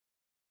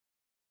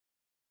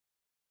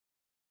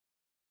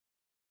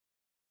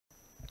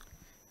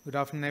Good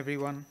afternoon,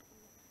 everyone.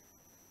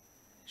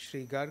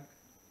 Shri Garg,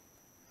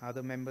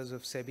 other members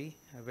of SEBI,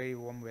 a very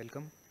warm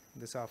welcome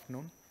this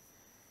afternoon.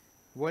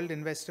 World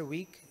Investor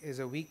Week is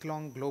a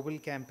week-long global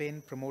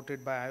campaign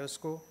promoted by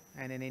IOSCO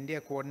and in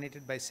India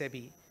coordinated by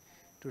SEBI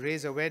to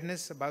raise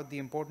awareness about the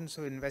importance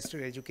of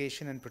investor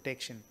education and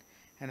protection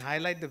and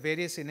highlight the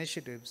various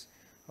initiatives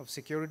of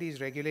securities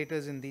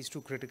regulators in these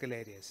two critical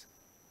areas.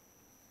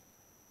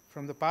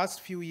 From the past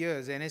few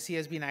years, NSE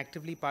has been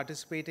actively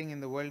participating in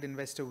the World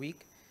Investor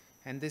Week,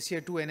 and this year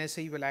too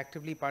NSE will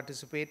actively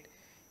participate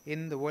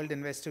in the World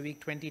Investor Week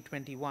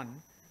 2021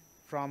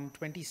 from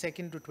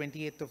 22nd to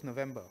 28th of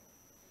November.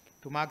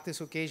 To mark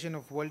this occasion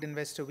of World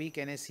Investor Week,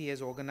 NSE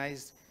has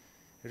organized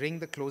Ring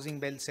the Closing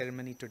Bell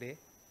ceremony today,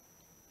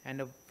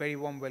 and a very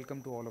warm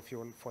welcome to all of you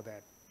all for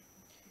that.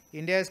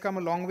 India has come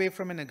a long way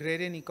from an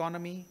agrarian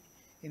economy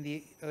in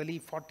the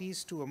early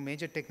 40s to a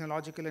major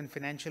technological and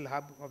financial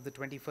hub of the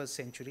 21st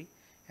century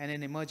and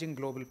an emerging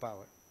global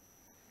power.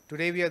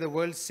 Today, we are the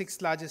world's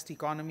sixth largest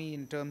economy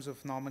in terms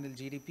of nominal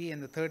GDP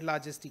and the third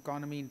largest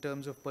economy in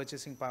terms of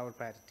purchasing power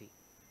parity.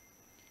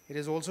 It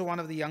is also one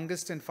of the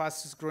youngest and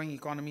fastest growing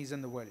economies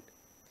in the world.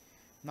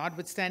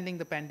 Notwithstanding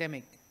the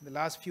pandemic, the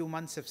last few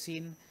months have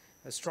seen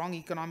a strong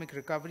economic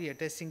recovery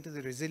attesting to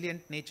the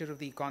resilient nature of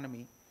the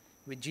economy,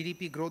 with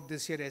GDP growth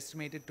this year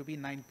estimated to be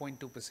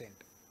 9.2%.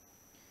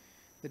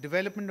 The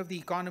development of the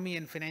economy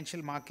and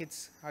financial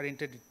markets are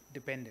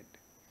interdependent.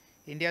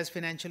 India's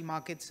financial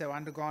markets have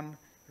undergone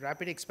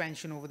rapid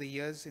expansion over the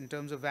years in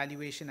terms of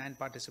valuation and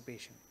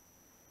participation.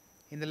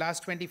 In the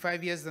last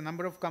 25 years, the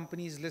number of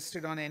companies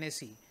listed on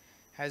NSE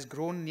has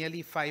grown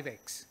nearly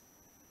 5x.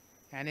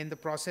 And in the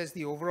process,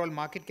 the overall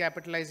market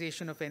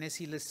capitalization of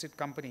NSE listed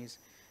companies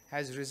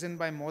has risen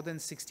by more than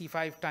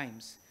 65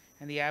 times,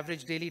 and the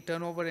average daily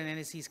turnover in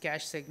NSE's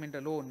cash segment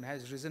alone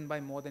has risen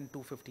by more than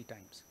 250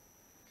 times.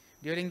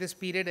 During this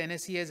period,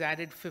 NSE has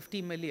added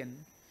 50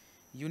 million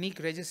unique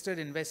registered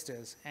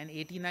investors and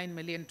 89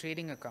 million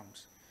trading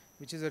accounts,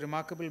 which is a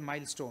remarkable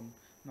milestone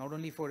not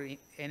only for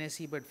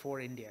NSE but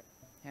for India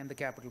and the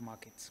capital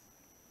markets.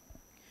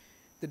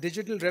 The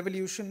digital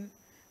revolution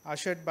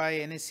ushered by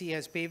NSE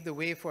has paved the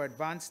way for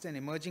advanced and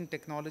emerging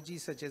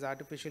technologies such as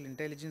artificial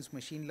intelligence,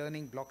 machine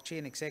learning,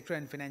 blockchain, etc.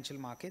 in financial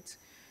markets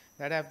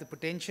that have the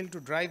potential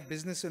to drive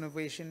business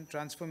innovation,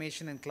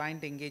 transformation, and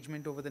client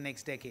engagement over the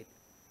next decade.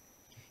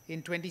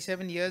 In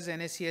 27 years,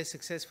 NSE has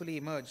successfully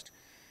emerged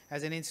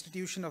as an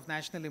institution of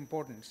national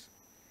importance,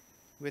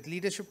 with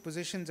leadership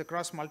positions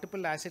across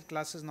multiple asset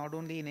classes not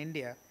only in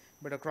India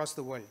but across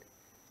the world.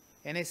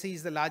 NSE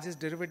is the largest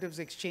derivatives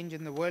exchange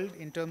in the world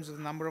in terms of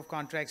the number of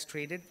contracts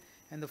traded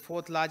and the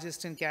fourth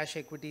largest in cash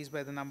equities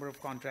by the number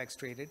of contracts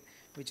traded,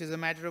 which is a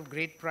matter of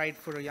great pride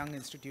for a young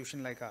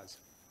institution like ours.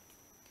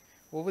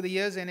 Over the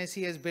years,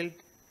 NSE has built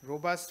a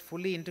robust,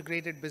 fully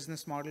integrated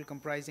business model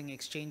comprising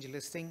exchange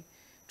listing,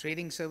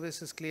 trading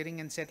services,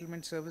 clearing and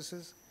settlement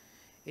services,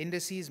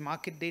 indices,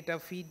 market data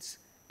feeds,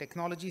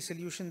 technology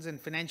solutions,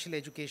 and financial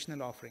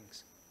educational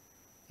offerings.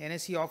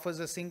 NSE offers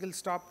a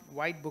single-stop,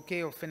 wide bouquet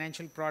of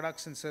financial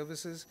products and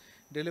services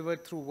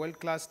delivered through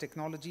world-class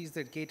technologies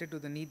that cater to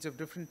the needs of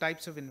different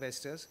types of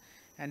investors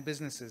and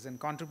businesses and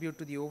contribute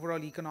to the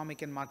overall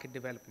economic and market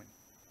development.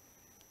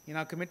 In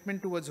our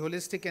commitment towards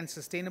holistic and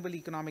sustainable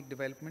economic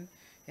development,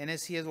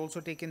 NSE has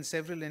also taken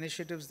several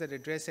initiatives that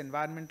address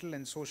environmental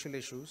and social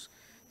issues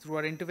through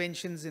our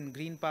interventions in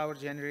green power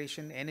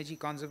generation, energy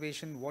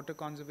conservation, water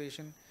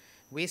conservation,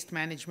 waste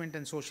management,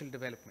 and social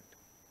development.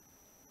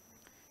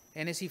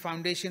 NSE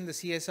Foundation, the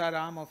CSR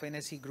arm of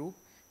NSE Group,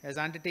 has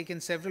undertaken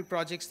several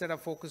projects that are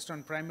focused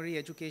on primary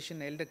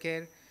education, elder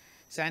care,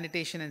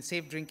 sanitation and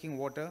safe drinking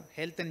water,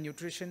 health and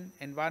nutrition,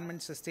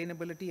 environment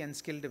sustainability, and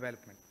skill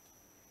development.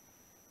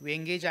 We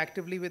engage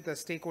actively with the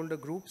stakeholder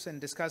groups and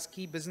discuss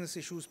key business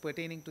issues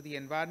pertaining to the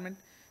environment,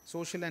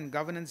 social and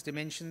governance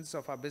dimensions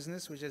of our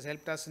business, which has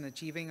helped us in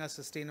achieving our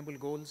sustainable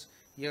goals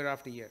year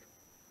after year.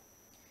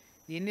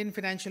 The Indian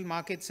financial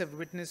markets have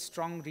witnessed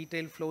strong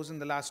retail flows in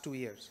the last 2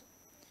 years.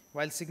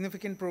 While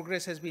significant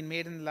progress has been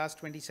made in the last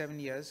 27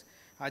 years,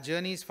 our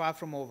journey is far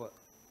from over.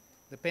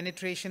 The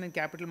penetration in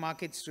capital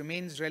markets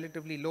remains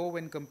relatively low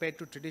when compared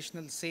to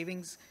traditional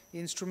savings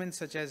instruments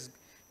such as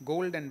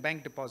gold and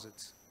bank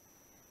deposits.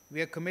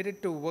 We are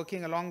committed to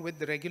working along with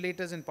the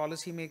regulators and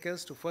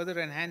policymakers to further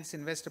enhance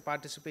investor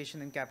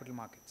participation in capital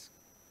markets.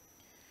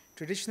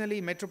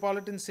 Traditionally,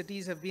 metropolitan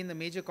cities have been the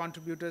major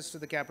contributors to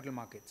the capital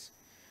markets.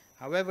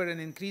 However, an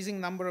increasing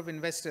number of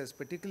investors,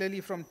 particularly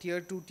from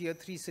Tier 2, Tier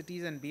 3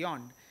 cities and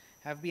beyond,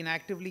 have been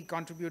actively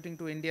contributing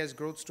to India's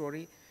growth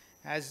story,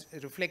 as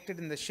reflected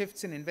in the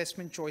shifts in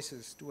investment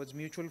choices towards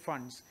mutual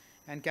funds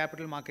and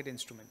capital market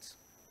instruments.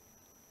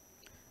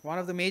 One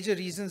of the major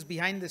reasons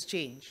behind this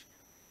change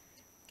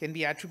can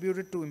be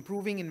attributed to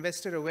improving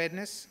investor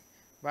awareness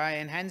via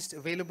enhanced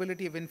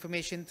availability of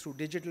information through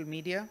digital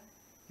media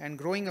and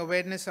growing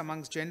awareness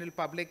amongst general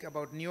public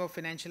about newer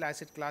financial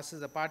asset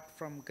classes apart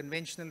from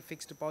conventional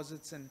fixed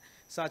deposits and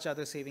such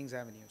other savings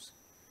avenues.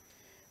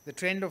 The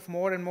trend of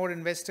more and more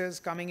investors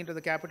coming into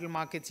the capital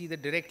markets either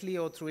directly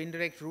or through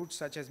indirect routes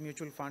such as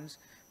mutual funds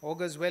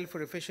augurs well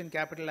for efficient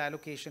capital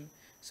allocation,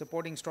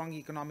 supporting strong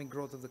economic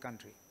growth of the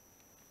country.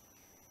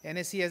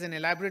 NSE has an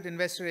elaborate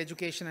investor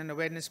education and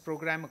awareness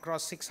program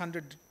across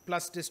 600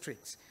 plus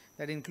districts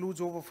that includes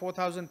over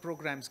 4,000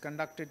 programs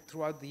conducted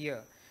throughout the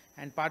year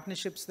and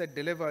partnerships that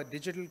deliver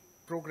digital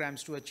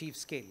programs to achieve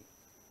scale.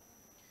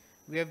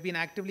 We have been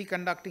actively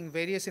conducting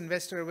various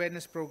investor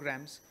awareness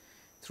programs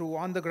through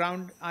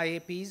on-the-ground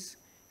IAPs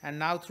and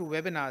now through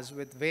webinars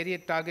with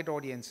varied target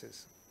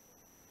audiences,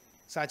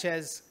 such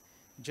as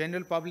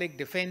general public,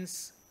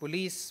 defense,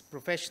 police,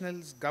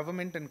 professionals,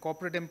 government and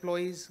corporate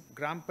employees,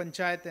 Gram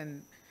Panchayat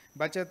and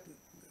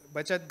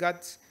Bachat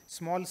Gats,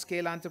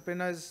 small-scale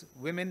entrepreneurs,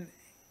 women,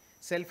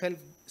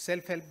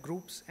 self-help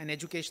groups, and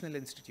educational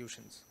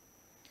institutions.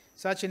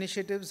 Such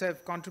initiatives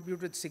have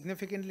contributed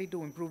significantly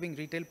to improving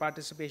retail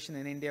participation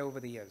in India over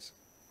the years.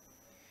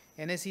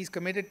 NSE is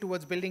committed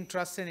towards building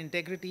trust and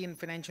integrity in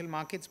financial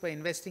markets by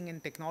investing in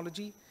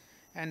technology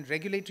and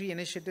regulatory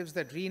initiatives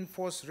that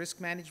reinforce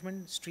risk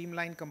management,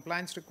 streamline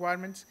compliance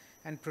requirements,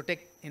 and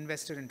protect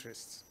investor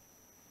interests.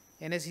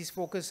 NSE's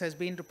focus has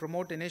been to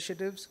promote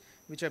initiatives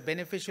which are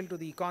beneficial to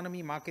the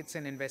economy, markets,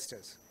 and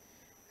investors.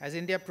 As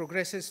India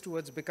progresses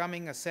towards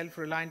becoming a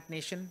self-reliant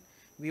nation,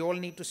 we all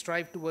need to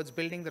strive towards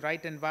building the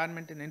right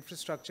environment and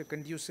infrastructure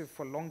conducive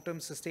for long-term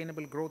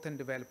sustainable growth and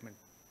development.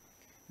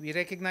 We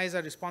recognize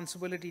our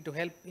responsibility to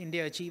help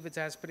India achieve its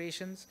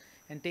aspirations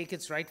and take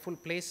its rightful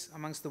place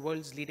amongst the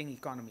world's leading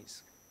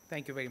economies.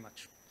 Thank you very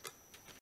much.